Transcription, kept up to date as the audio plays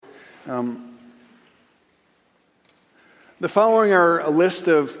The following are a list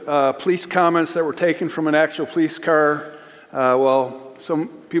of police comments that were taken from an actual police car. Some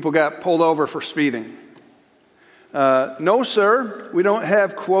people got pulled over for speeding. No, sir, we don't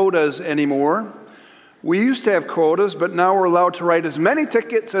have quotas anymore. We used to have quotas, but now we're allowed to write as many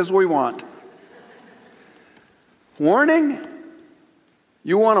tickets as we want. Warning?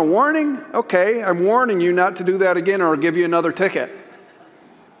 You want a warning? Okay, I'm warning you not to do that again or I'll give you another ticket.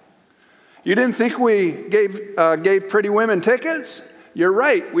 You didn't think we gave pretty women tickets? You're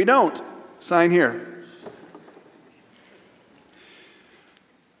right, we don't. Sign here.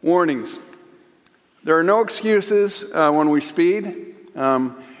 Warnings. There are no excuses when we speed,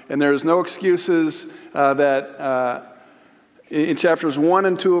 and there's no excuses that in chapters 1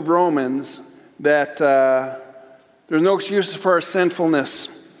 and 2 of Romans that there's no excuses for our sinfulness.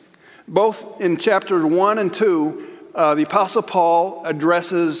 Both in chapters 1 and 2, the Apostle Paul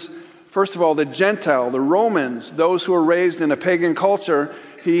addresses, first of all, the Gentile, the Romans, those who were raised in a pagan culture.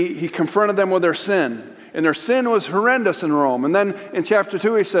 He confronted them with their sin. And their sin was horrendous in Rome. And then in chapter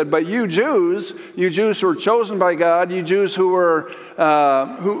 2 he said, but you Jews who are chosen by God, you Jews who are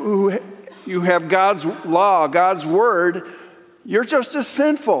who you have God's law, God's word, you're just as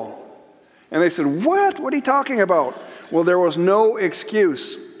sinful. And they said, what? What are you talking about? Well, there was no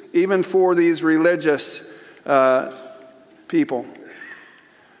excuse, even for these religious people.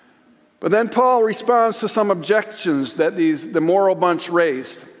 But then Paul responds to some objections that the moral bunch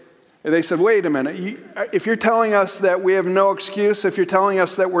raised. And they said, wait a minute, if you're telling us that we have no excuse, if you're telling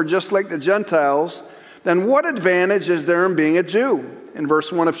us that we're just like the Gentiles, then what advantage is there in being a Jew? In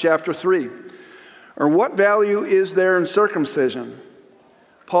verse 1 of chapter 3. Or what value is there in circumcision?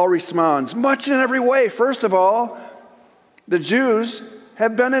 Paul responds, much in every way. First of all, the Jews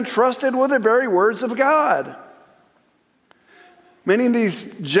have been entrusted with the very words of God. Many of these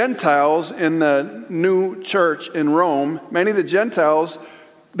Gentiles in the new church in Rome, many of the Gentiles,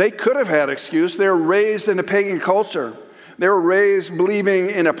 they could have had excuse. They were raised in a pagan culture. They were raised believing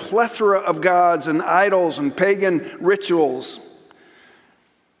in a plethora of gods and idols and pagan rituals.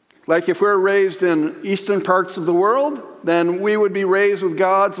 Like if we're raised in eastern parts of the world, then we would be raised with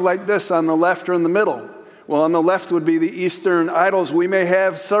gods like this on the left or in the middle. Well, on the left would be the Eastern idols. We may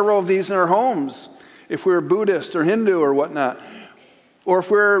have several of these in our homes if we're Buddhist or Hindu or whatnot. Or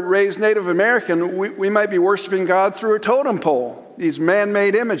if we're raised Native American, we might be worshiping God through a totem pole, these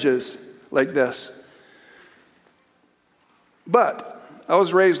man-made images like this. But I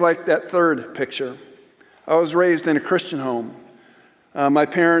was raised like that third picture. I was raised in a Christian home. My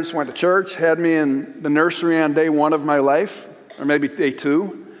parents went to church, had me in the nursery on day 1 of my life, or maybe day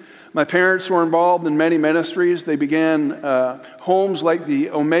 2. My parents were involved in many ministries. They began homes like the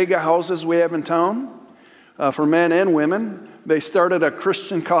Omega houses we have in town for men and women. They started a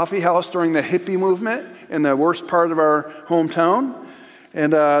Christian coffee house during the hippie movement in the worst part of our hometown.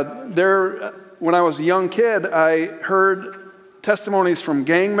 And when I was a young kid, I heard testimonies from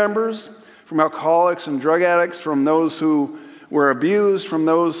gang members, from alcoholics and drug addicts, from those who were abused, from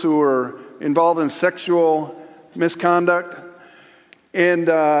those who were involved in sexual misconduct. And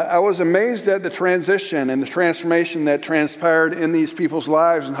I was amazed at the transition and the transformation that transpired in these people's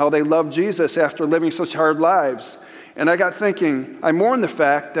lives and how they loved Jesus after living such hard lives. And I got thinking, I mourn the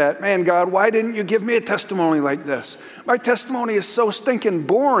fact that, man, God, why didn't you give me a testimony like this? My testimony is so stinking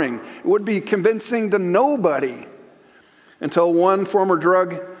boring. It would be convincing to nobody. Until one former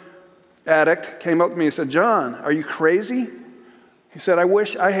drug addict came up to me and said, John, are you crazy? He said, I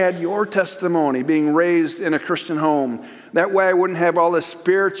wish I had your testimony, being raised in a Christian home. That way I wouldn't have all this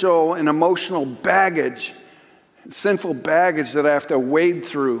spiritual and emotional baggage, sinful baggage that I have to wade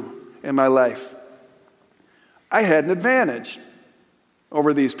through in my life. I had an advantage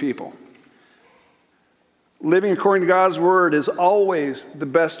over these people. Living according to God's word is always the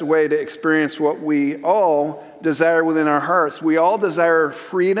best way to experience what we all desire within our hearts. We all desire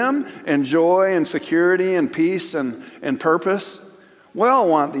freedom and joy and security and peace and purpose. We all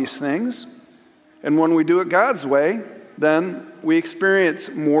want these things. And when we do it God's way, then we experience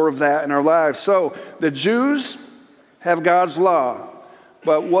more of that in our lives. So the Jews have God's law.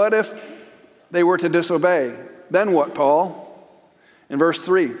 But what if they were to disobey? Then what, Paul? In verse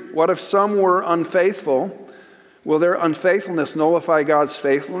 3, what if some were unfaithful? Will their unfaithfulness nullify God's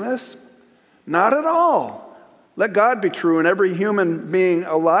faithfulness? Not at all. Let God be true and every human being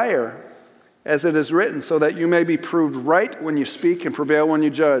a liar, as it is written, so that you may be proved right when you speak and prevail when you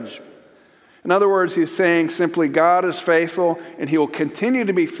judge. In other words, he's saying simply God is faithful and he will continue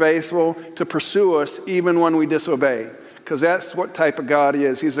to be faithful to pursue us even when we disobey. Because that's what type of God he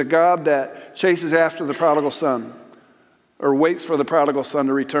is. He's a God that chases after the prodigal son. or waits for the prodigal son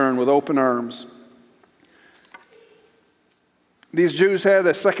to return with open arms. These Jews had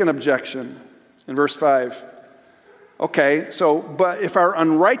a second objection in verse 5. Okay, but if our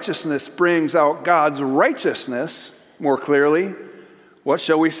unrighteousness brings out God's righteousness more clearly, what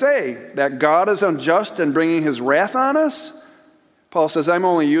shall we say? That God is unjust in bringing his wrath on us? Paul says, I'm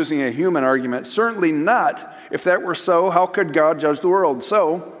only using a human argument. Certainly not. If that were so, how could God judge the world?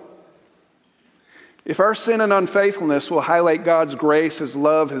 So, if our sin and unfaithfulness will highlight God's grace, his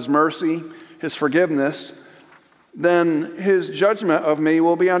love, his mercy, his forgiveness, then his judgment of me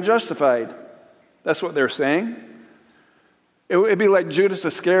will be unjustified. That's what they're saying. It would be like Judas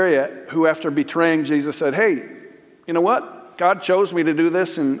Iscariot, who after betraying Jesus said, hey, you know what? God chose me to do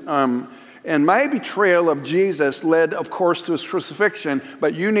this, and my betrayal of Jesus led, of course, to his crucifixion,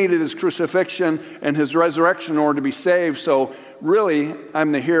 but you needed his crucifixion and his resurrection in order to be saved, so really,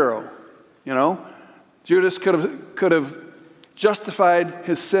 I'm the hero, you know? Judas could have justified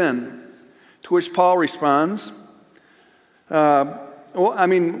his sin, to which Paul responds, before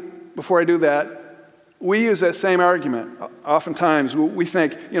I do that, we use that same argument. Oftentimes, we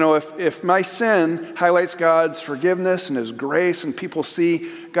think, if my sin highlights God's forgiveness and his grace and people see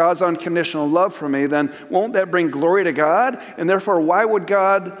God's unconditional love for me, then won't that bring glory to God? And therefore, why would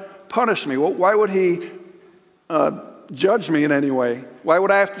God punish me? Why would he judge me in any way? Why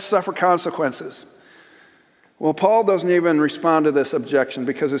would I have to suffer consequences? Well, Paul doesn't even respond to this objection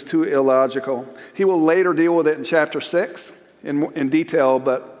because it's too illogical. He will later deal with it in chapter 6 in detail,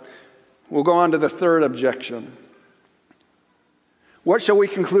 but we'll go on to the third objection. What shall we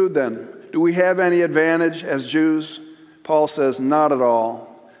conclude then? Do we have any advantage as Jews? Paul says, not at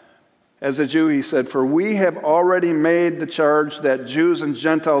all. As a Jew, he said, for we have already made the charge that Jews and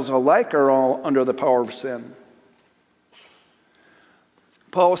Gentiles alike are all under the power of sin.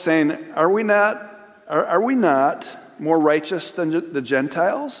 Paul was saying, are we not more righteous than the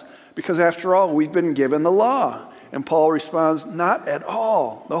Gentiles? Because after all, we've been given the law. And Paul responds, not at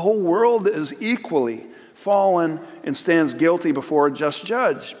all. The whole world is equally fallen and stands guilty before a just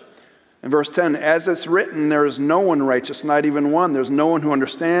judge. In verse 10, as it's written, there is no one righteous, not even one. There's no one who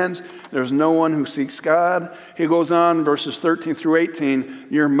understands. There's no one who seeks God. He goes on, verses 13 through 18,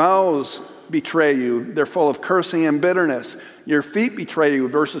 your mouths betray you. They're full of cursing and bitterness. Your feet betray you,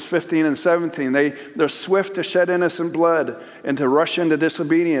 verses 15 and 17. They're swift to shed innocent blood and to rush into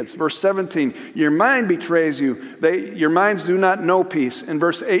disobedience. Verse 17, your mind betrays you. Your minds do not know peace. In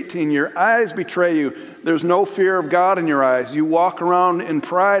verse 18, your eyes betray you. There's no fear of God in your eyes. You walk around in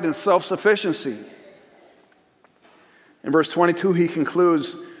pride and self-sufficiency. In verse 22, he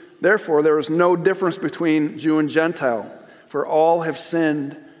concludes, therefore, there is no difference between Jew and Gentile, for all have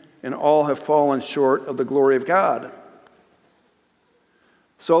sinned and all have fallen short of the glory of God.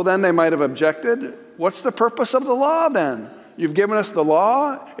 So then they might have objected, what's the purpose of the law then? You've given us the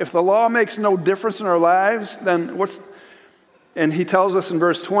law. If the law makes no difference in our lives, then and he tells us in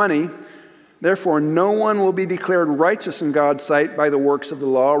verse 20, therefore no one will be declared righteous in God's sight by the works of the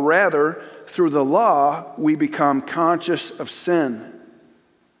law. Rather, through the law, we become conscious of sin.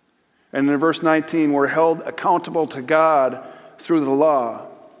 And in verse 19, we're held accountable to God through the law.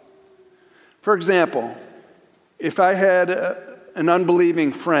 For example, if I had an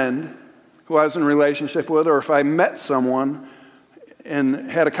unbelieving friend who I was in a relationship with, or if I met someone and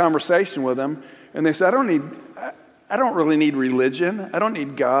had a conversation with them, and they said, I don't really need religion. I don't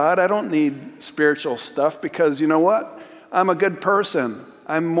need God. I don't need spiritual stuff because you know what? I'm a good person.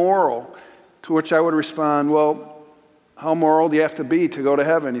 I'm moral. To which I would respond, well, how moral do you have to be to go to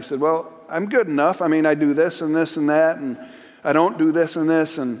heaven? He said, well, I'm good enough. I mean, I do this and this and that, and I don't do this and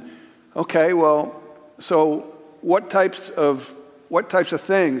this. And okay, well, so what types of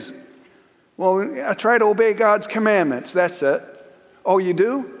things? Well, I try to obey God's commandments. That's it. Oh, you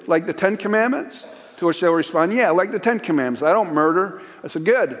do? Like the 10 Commandments? To which they'll respond, yeah, like the 10 Commandments. I don't murder. I said,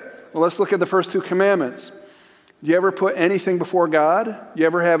 good. Well, let's look at the first 2 commandments. Do you ever put anything before God? Do you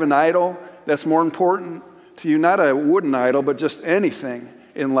ever have an idol that's more important to you? Not a wooden idol, but just anything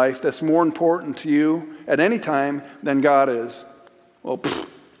in life that's more important to you at any time than God is? Well, of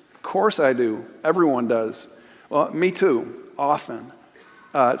course I do. Everyone does. Well, me too, often.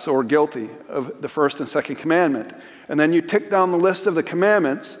 So we're guilty of the first and second commandment. And then you tick down the list of the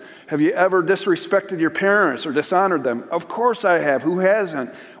commandments. Have you ever disrespected your parents or dishonored them? Of course I have. Who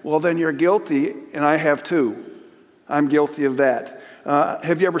hasn't? Well, then you're guilty, and I have too. I'm guilty of that.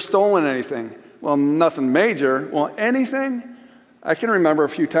 Have you ever stolen anything? Well, nothing major. Well, anything? I can remember a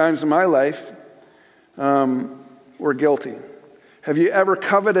few times in my life we're guilty. Have you ever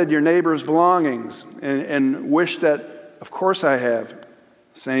coveted your neighbor's belongings and wished that, of course I have.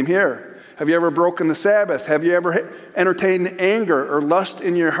 Same here. Have you ever broken the Sabbath? Have you ever entertained anger or lust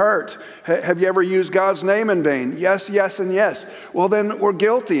in your heart? Have you ever used God's name in vain? Yes, yes, and yes. Well, then we're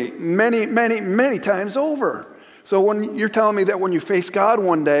guilty many, many, many times over. So when you're telling me that when you face God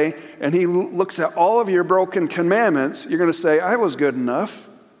one day and he looks at all of your broken commandments, you're going to say, I was good enough.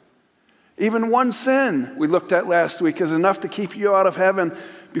 Even one sin we looked at last week is enough to keep you out of heaven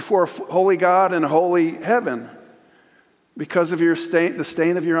before a holy God and a holy heaven because of the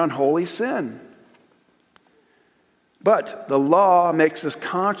stain of your unholy sin. But the law makes us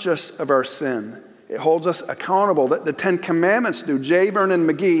conscious of our sin. It holds us accountable. The Ten Commandments do. J. Vernon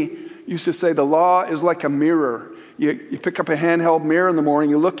McGee used to say the law is like a mirror. You pick up a handheld mirror in the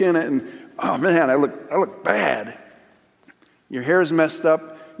morning, you look in it, and oh man, I look bad. Your hair's messed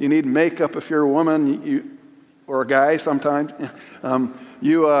up. You need makeup if you're a woman, or a guy sometimes.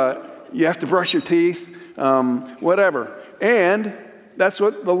 You have to brush your teeth, whatever. And that's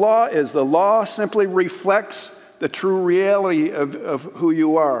what the law is. The law simply reflects the true reality of who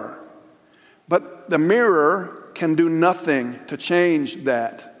you are. But the mirror can do nothing to change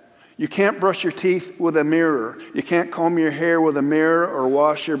that. You can't brush your teeth with a mirror. You can't comb your hair with a mirror or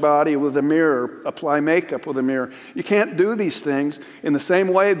wash your body with a mirror, apply makeup with a mirror. You can't do these things. In the same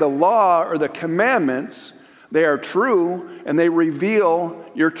way, the law or the commandments, they are true and they reveal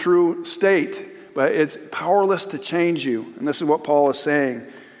your true state. But it's powerless to change you. And this is what Paul is saying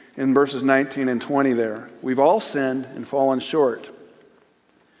in verses 19 and 20 there. We've all sinned and fallen short.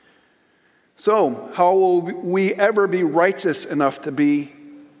 So, how will we ever be righteous enough to be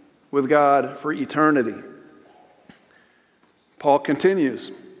with God for eternity? Paul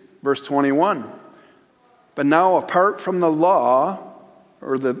continues, verse 21. But now, apart from the law,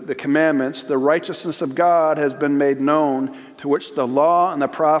 or the commandments, the righteousness of God has been made known, to which the law and the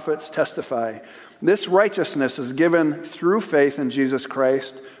prophets testify. This righteousness is given through faith in Jesus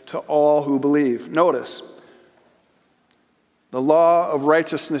Christ to all who believe. Notice, the law of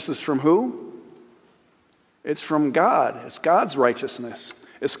righteousness is from who? It's from God. It's God's righteousness.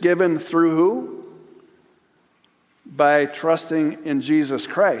 It's given through who? By trusting in Jesus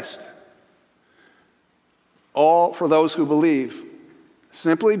Christ. All for those who believe.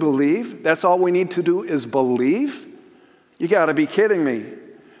 Simply believe. That's all we need to do is believe. You got to be kidding me.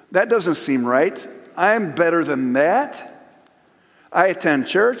 That doesn't seem right. I'm better than that. I attend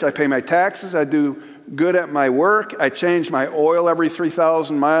church. I pay my taxes. I do good at my work. I change my oil every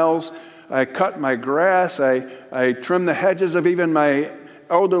 3,000 miles. I cut my grass. I trim the hedges of even my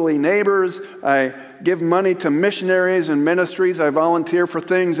elderly neighbors. I give money to missionaries and ministries. I volunteer for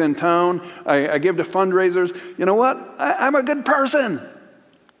things in town. I give to fundraisers. You know what? I'm a good person.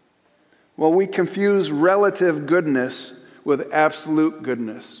 Well, we confuse relative goodness with absolute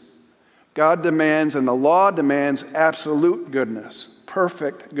goodness. God demands and the law demands absolute goodness,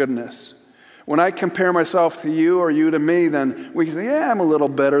 perfect goodness. When I compare myself to you or you to me, then we can say, yeah, I'm a little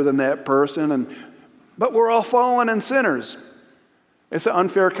better than that person. But we're all fallen and sinners. It's an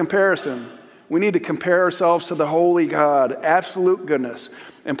unfair comparison. We need to compare ourselves to the holy God, absolute goodness.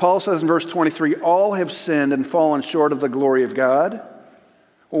 And Paul says in verse 23, all have sinned and fallen short of the glory of God.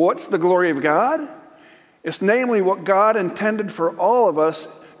 Well, what's the glory of God? It's namely what God intended for all of us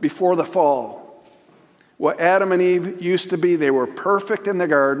before the fall. What Adam and Eve used to be, they were perfect in the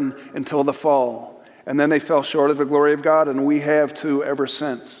garden until the fall. And then they fell short of the glory of God, and we have too ever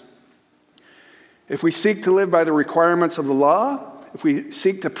since. If we seek to live by the requirements of the law, if we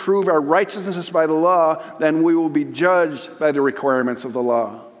seek to prove our righteousness by the law, then we will be judged by the requirements of the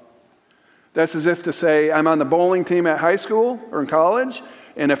law. That's as if to say, I'm on the bowling team at high school or in college,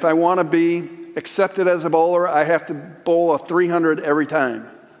 and if I want to be accepted as a bowler, I have to bowl a 300 every time.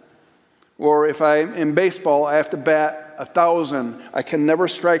 Or if I'm in baseball, I have to bat 1,000. I can never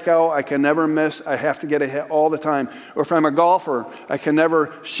strike out. I can never miss. I have to get a hit all the time. Or if I'm a golfer, I can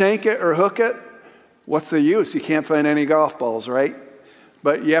never shank it or hook it. What's the use? You can't find any golf balls, right?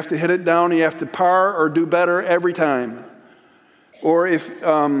 But you have to hit it down. You have to par or do better every time. Or if,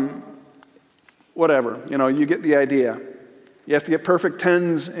 whatever, you get the idea. You have to get perfect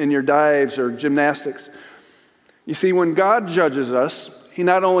tens in your dives or gymnastics. You see, when God judges us, He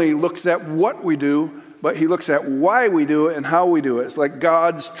not only looks at what we do, but He looks at why we do it and how we do it. It's like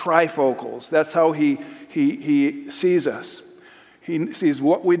God's trifocals. That's how He sees us. He sees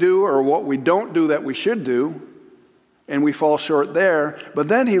what we do or what we don't do that we should do, and we fall short there. But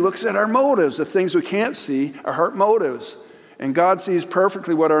then He looks at our motives, the things we can't see, our heart motives. And God sees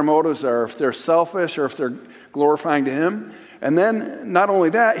perfectly what our motives are, if they're selfish or if they're glorifying to Him. And then, not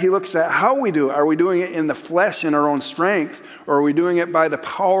only that, He looks at how we do it. Are we doing it in the flesh, in our own strength, or are we doing it by the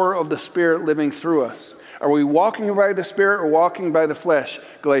power of the Spirit living through us? Are we walking by the Spirit or walking by the flesh?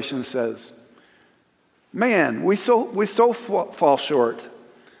 Galatians says. Man, we so fall short.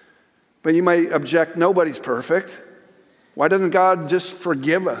 But you might object, nobody's perfect. Why doesn't God just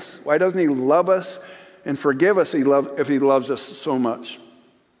forgive us? Why doesn't He love us and forgive us if He loves us so much?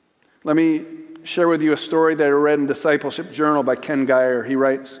 Let me share with you a story that I read in Discipleship Journal by Ken Geyer. He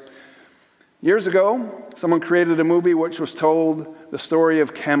writes, years ago, someone created a movie which was told the story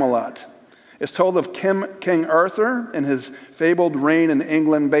of Camelot. It's told of King Arthur and his fabled reign in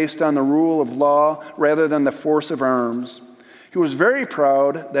England based on the rule of law rather than the force of arms. He was very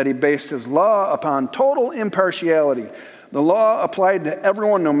proud that he based his law upon total impartiality. The law applied to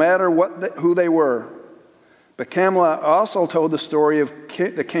everyone no matter who they were. But Camelot also told the story of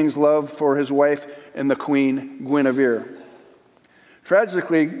the king's love for his wife and the queen, Guinevere.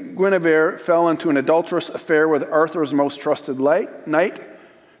 Tragically, Guinevere fell into an adulterous affair with Arthur's most trusted knight,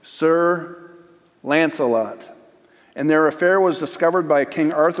 Sir Lancelot. And their affair was discovered by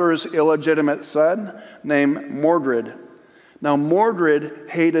King Arthur's illegitimate son named Mordred. Now,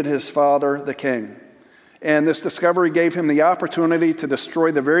 Mordred hated his father, the king. And this discovery gave him the opportunity to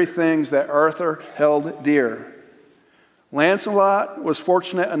destroy the very things that Arthur held dear. Lancelot was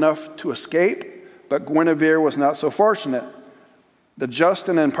fortunate enough to escape, but Guinevere was not so fortunate. The just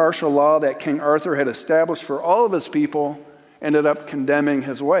and impartial law that King Arthur had established for all of his people ended up condemning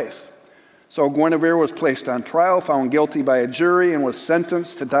his wife. So Guinevere was placed on trial, found guilty by a jury, and was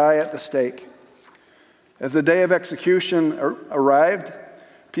sentenced to die at the stake. As the day of execution arrived,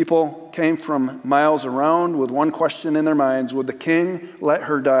 people came from miles around with one question in their minds: would the king let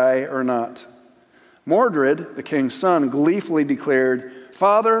her die or not? Mordred, the king's son, gleefully declared,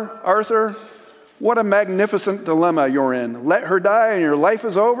 "Father, Arthur, what a magnificent dilemma you're in. Let her die and your life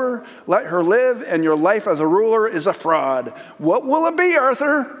is over. Let her live and your life as a ruler is a fraud. What will it be,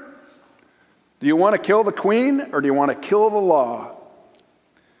 Arthur? Do you want to kill the queen or do you want to kill the law?"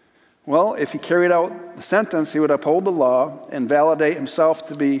 Well, if he carried out the sentence, he would uphold the law and validate himself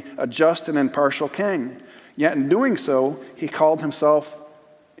to be a just and impartial king. Yet in doing so, he called himself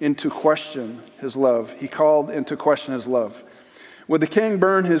into question his love. He called into question his love. Would the king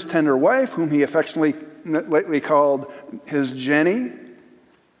burn his tender wife, whom he affectionately called his Jenny?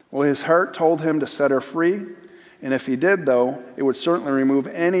 Well, his heart told him to set her free. And if he did, though, it would certainly remove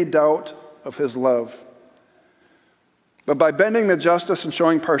any doubt of his love. But by bending the justice and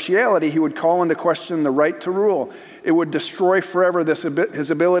showing partiality, he would call into question the right to rule. It would destroy forever his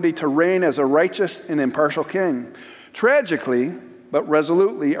ability to reign as a righteous and impartial king. Tragically, but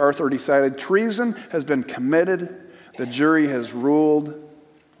resolutely, Arthur decided treason has been committed. The jury has ruled.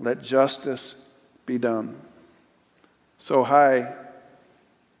 Let justice be done. So high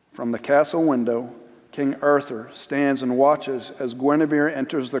from the castle window, King Arthur stands and watches as Guinevere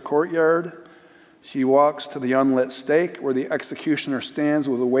enters the courtyard. She walks to the unlit stake where the executioner stands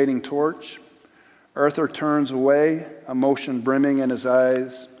with a waiting torch. Arthur turns away, emotion brimming in his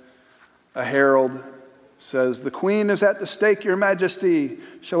eyes. A herald says, "The queen is at the stake, your majesty.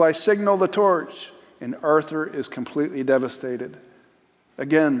 Shall I signal the torch?" And Arthur is completely devastated.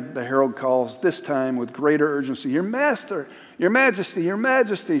 Again, the herald calls, this time with greater urgency, "Your master, your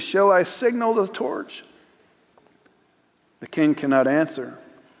majesty, shall I signal the torch?" The king cannot answer.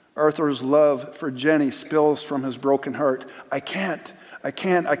 Arthur's love for Jenny spills from his broken heart. I can't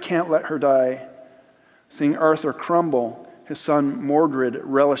let her die. Seeing Arthur crumble, his son Mordred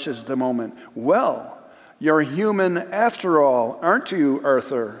relishes the moment. "Well, you're human after all, aren't you,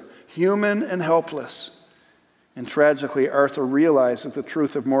 Arthur? Human and helpless." And tragically, Arthur realizes the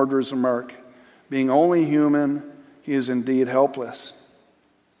truth of Mordred's remark. Being only human, he is indeed helpless.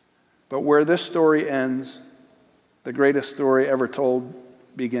 But where this story ends, the greatest story ever told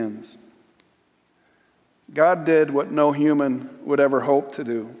begins. God did what no human would ever hope to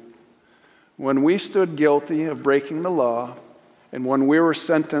do. When we stood guilty of breaking the law, and when we were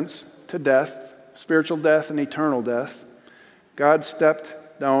sentenced to death, spiritual death and eternal death, God stepped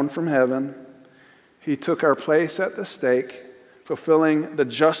down from heaven. He took our place at the stake, fulfilling the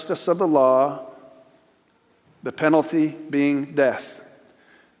justice of the law, the penalty being death.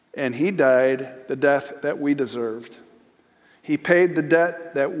 And he died the death that we deserved. He paid the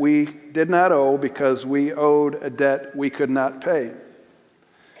debt that we did not owe because we owed a debt we could not pay.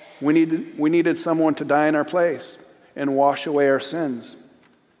 We needed someone to die in our place and wash away our sins.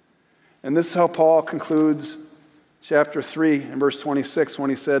 And this is how Paul concludes chapter 3 and verse 26 when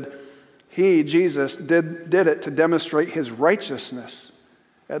he said, He, Jesus, did it to demonstrate his righteousness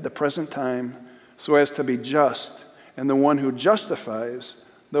at the present time so as to be just and the one who justifies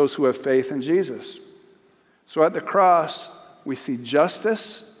those who have faith in Jesus. So at the cross, we see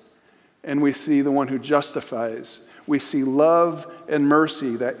justice and we see the one who justifies. We see love and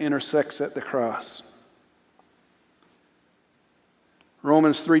mercy that intersects at the cross.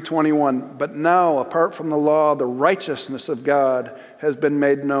 Romans 3:21, but now, apart from the law, the righteousness of God has been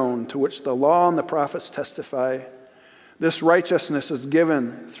made known, to which the law and the prophets testify. This righteousness is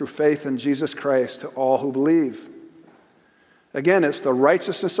given through faith in Jesus Christ to all who believe. Again, it's the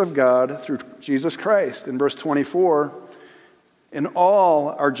righteousness of God through Jesus Christ. In verse 24, and all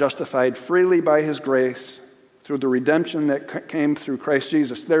are justified freely by his grace through the redemption that came through Christ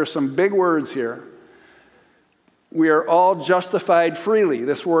Jesus. There are some big words here. We are all justified freely.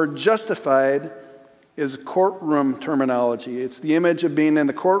 This word justified is courtroom terminology. It's the image of being in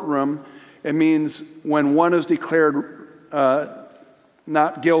the courtroom. It means when one is declared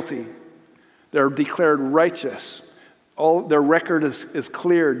not guilty. They're declared righteous. Their record is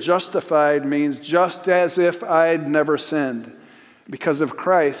clear. Justified means just as if I'd never sinned. Because of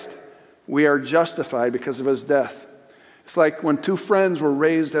Christ, we are justified because of his death. It's like when two friends were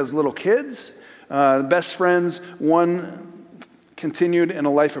raised as little kids. Best friends, one continued in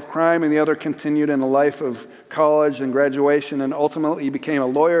a life of crime and the other continued in a life of college and graduation and ultimately became a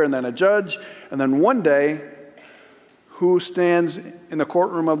lawyer and then a judge. And then one day, who stands in the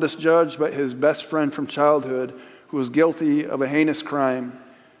courtroom of this judge but his best friend from childhood who is guilty of a heinous crime?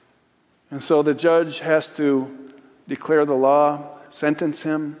 And so the judge has to declare the law, sentence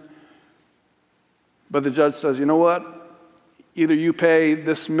him. But the judge says, you know what? Either you pay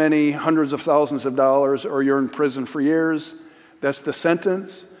this many hundreds of thousands of dollars or you're in prison for years. That's the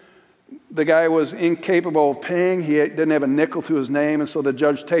sentence. The guy was incapable of paying. He didn't have a nickel to his name, and so the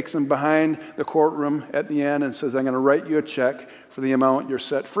judge takes him behind the courtroom at the end and says, I'm going to write you a check for the amount you're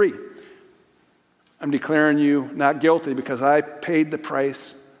set free. I'm declaring you not guilty because I paid the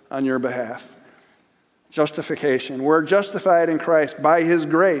price on your behalf. Justification. We're justified in Christ by his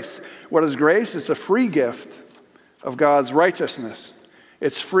grace. What is grace? It's a free gift of God's righteousness.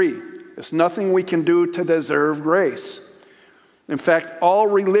 It's free. It's nothing we can do to deserve grace. In fact, all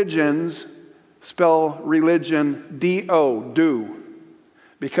religions spell religion D-O, do,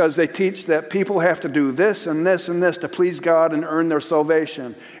 because they teach that people have to do this and this and this to please God and earn their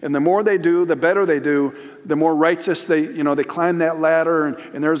salvation. And the more they do, the better they do, the more righteous they climb that ladder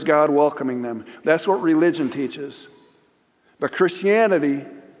and there's God welcoming them. That's what religion teaches. But Christianity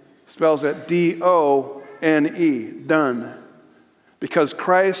spells it D-O-N-E, done. Because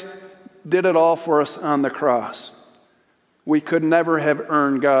Christ did it all for us on the cross. We could never have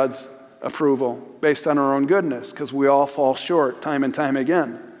earned God's approval based on our own goodness because we all fall short time and time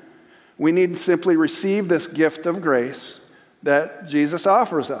again. We need to simply receive this gift of grace that Jesus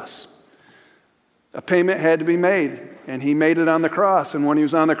offers us. A payment had to be made, and he made it on the cross. And when he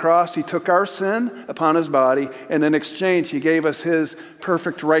was on the cross, he took our sin upon his body, and in exchange, he gave us his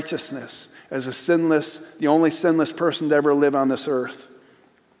perfect righteousness as the only sinless person to ever live on this earth.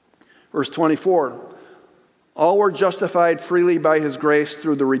 Verse 24, all were justified freely by his grace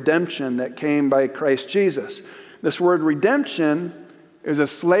through the redemption that came by Christ Jesus. This word redemption is a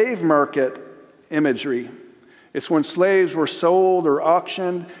slave market imagery. It's when slaves were sold or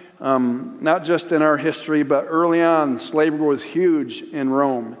auctioned, not just in our history, but early on, slavery was huge in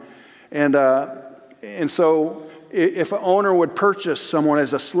Rome. And so if an owner would purchase someone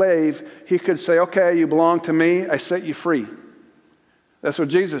as a slave, he could say, okay, you belong to me, I set you free. That's what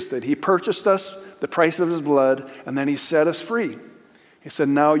Jesus did. He purchased us, the price of his blood, and then he set us free. He said,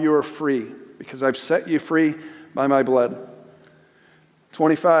 now you are free because I've set you free by my blood.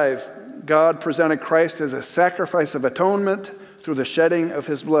 25, God presented Christ as a sacrifice of atonement through the shedding of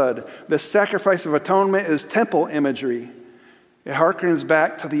his blood. This sacrifice of atonement is temple imagery. It harkens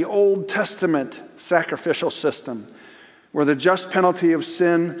back to the Old Testament sacrificial system, where the just penalty of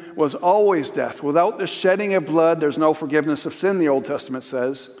sin was always death. Without the shedding of blood, there's no forgiveness of sin, the Old Testament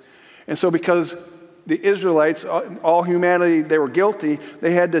says. And so because the Israelites, all humanity, they were guilty,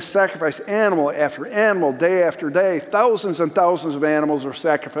 they had to sacrifice animal after animal, day after day. Thousands and thousands of animals were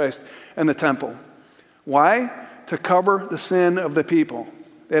sacrificed in the temple. Why? To cover the sin of the people.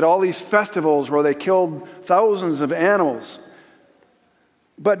 They had all these festivals where they killed thousands of animals.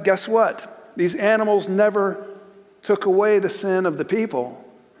 But guess what? These animals never took away the sin of the people.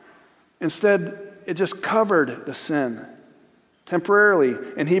 Instead, it just covered the sin temporarily.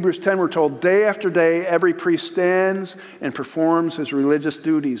 In Hebrews 10, we're told, day after day, every priest stands and performs his religious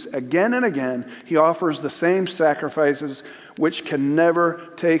duties. Again and again, he offers the same sacrifices which can never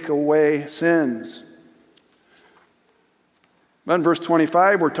take away sins. But in verse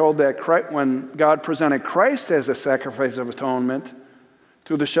 25, we're told that when God presented Christ as a sacrifice of atonement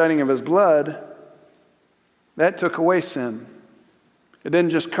through the shedding of his blood, that took away sin. It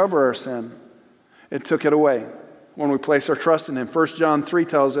didn't just cover our sin. It took it away when we place our trust in him. 1 John 3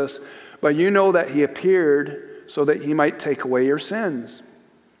 tells us, but you know that he appeared so that he might take away your sins.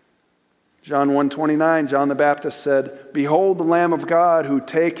 John 1:29, John the Baptist said, behold the Lamb of God who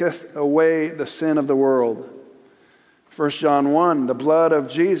taketh away the sin of the world. 1 John 1, the blood of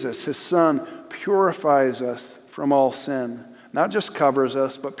Jesus, his son, purifies us from all sin. Not just covers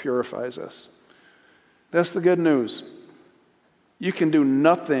us, but purifies us. That's the good news. You can do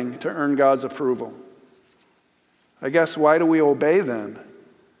nothing to earn God's approval. I guess why do we obey then?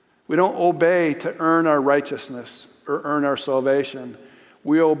 We don't obey to earn our righteousness or earn our salvation.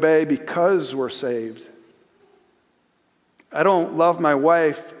 We obey because we're saved. I don't love my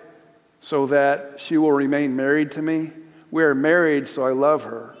wife so that she will remain married to me. We are married, so I love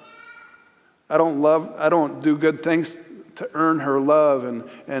her. I don't do good things to earn her love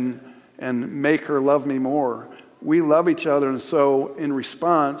and make her love me more. We love each other, and so in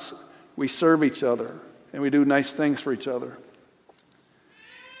response, we serve each other and we do nice things for each other.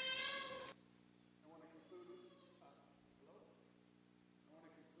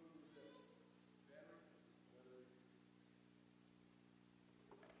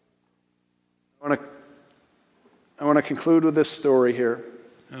 I want to conclude with this story here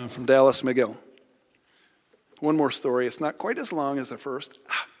from Dallas McGill. One more story. It's not quite as long as the first.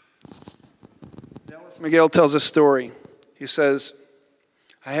 Dallas McGill tells a story. He says,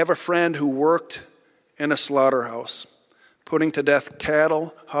 I have a friend who worked in a slaughterhouse, putting to death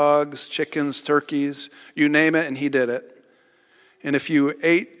cattle, hogs, chickens, turkeys, you name it, and he did it. And if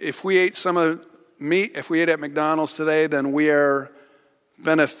we ate some of the meat, if we ate at McDonald's today, then we are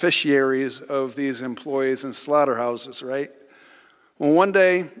beneficiaries of these employees in slaughterhouses, right? Well, one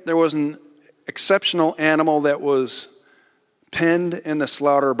day there was an exceptional animal that was penned in the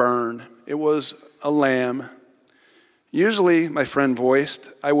slaughter barn. It was a lamb. Usually, my friend voiced,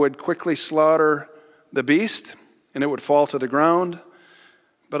 I would quickly slaughter the beast and it would fall to the ground,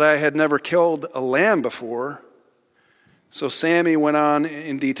 but I had never killed a lamb before. So Sammy went on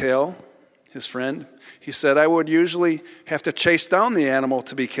in detail, his friend. He said, I would usually have to chase down the animal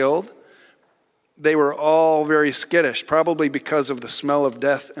to be killed. They were all very skittish, probably because of the smell of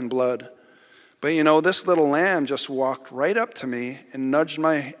death and blood. But this little lamb just walked right up to me and nudged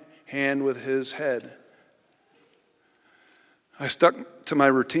my hand with his head. I stuck to my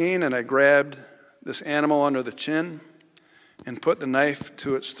routine and I grabbed this animal under the chin and put the knife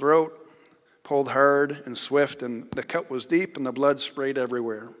to its throat, pulled hard and swift, and the cut was deep and the blood sprayed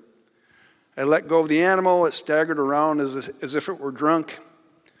everywhere. I let go of the animal. It staggered around as if it were drunk.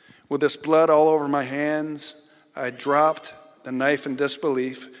 With this blood all over my hands, I dropped the knife in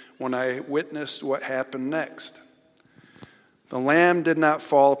disbelief when I witnessed what happened next. The lamb did not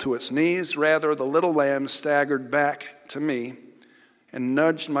fall to its knees. Rather, the little lamb staggered back to me and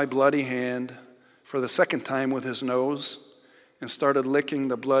nudged my bloody hand for the second time with his nose and started licking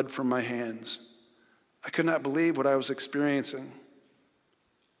the blood from my hands. I could not believe what I was experiencing.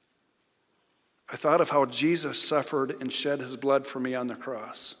 I thought of how Jesus suffered and shed his blood for me on the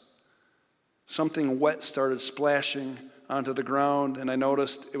cross. Something wet started splashing onto the ground, and I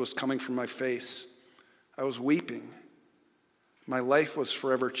noticed it was coming from my face. I was weeping. My life was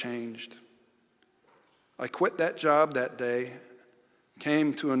forever changed. I quit that job that day,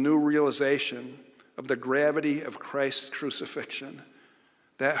 came to a new realization of the gravity of Christ's crucifixion.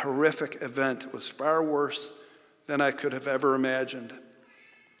 That horrific event was far worse than I could have ever imagined.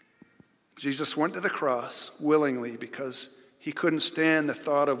 Jesus went to the cross willingly because he couldn't stand the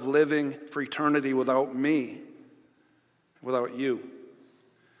thought of living for eternity without me, without you,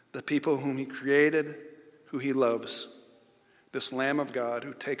 the people whom he created, who he loves, this Lamb of God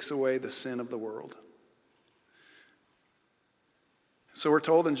who takes away the sin of the world. So we're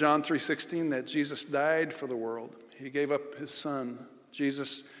told in John 3:16 that Jesus died for the world. He gave up his son.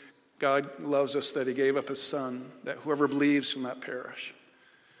 God loves us that he gave up his son, that whoever believes shall not perish.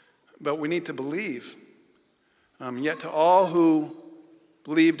 But we need to believe. Yet to all who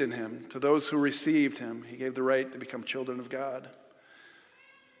believed in him, to those who received him, he gave the right to become children of God.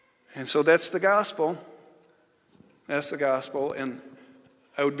 And so that's the gospel. That's the gospel. And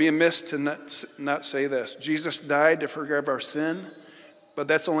I would be amiss to not say this. Jesus died to forgive our sin, but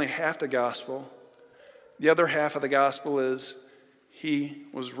that's only half the gospel. The other half of the gospel is he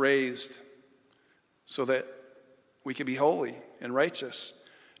was raised so that we could be holy and righteous.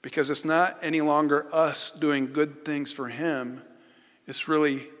 Because it's not any longer us doing good things for him. It's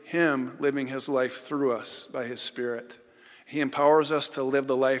really him living his life through us by his Spirit. He empowers us to live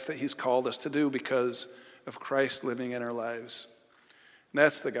the life that he's called us to do because of Christ living in our lives. And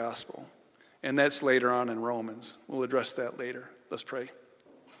that's the gospel. And that's later on in Romans. We'll address that later. Let's pray.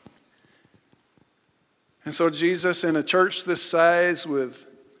 And so, Jesus, in a church this size with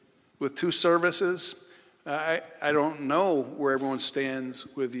 2 services, I don't know where everyone stands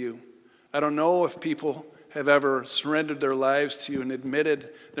with you. I don't know if people have ever surrendered their lives to you and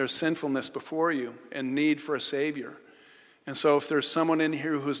admitted their sinfulness before you and need for a Savior. And so if there's someone in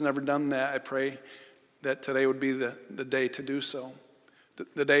here who's never done that, I pray that today would be the day to do so.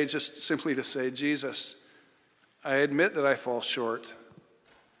 The day just simply to say, Jesus, I admit that I fall short.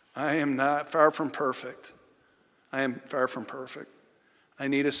 I am not far from perfect. I am far from perfect. I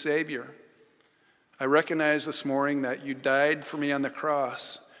need a Savior. I recognize this morning that you died for me on the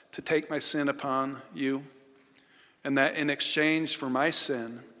cross to take my sin upon you, and that in exchange for my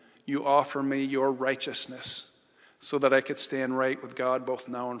sin, you offer me your righteousness so that I could stand right with God both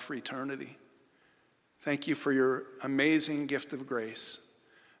now and for eternity. Thank you for your amazing gift of grace.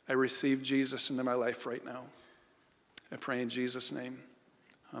 I receive Jesus into my life right now. I pray in Jesus' name.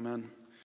 Amen.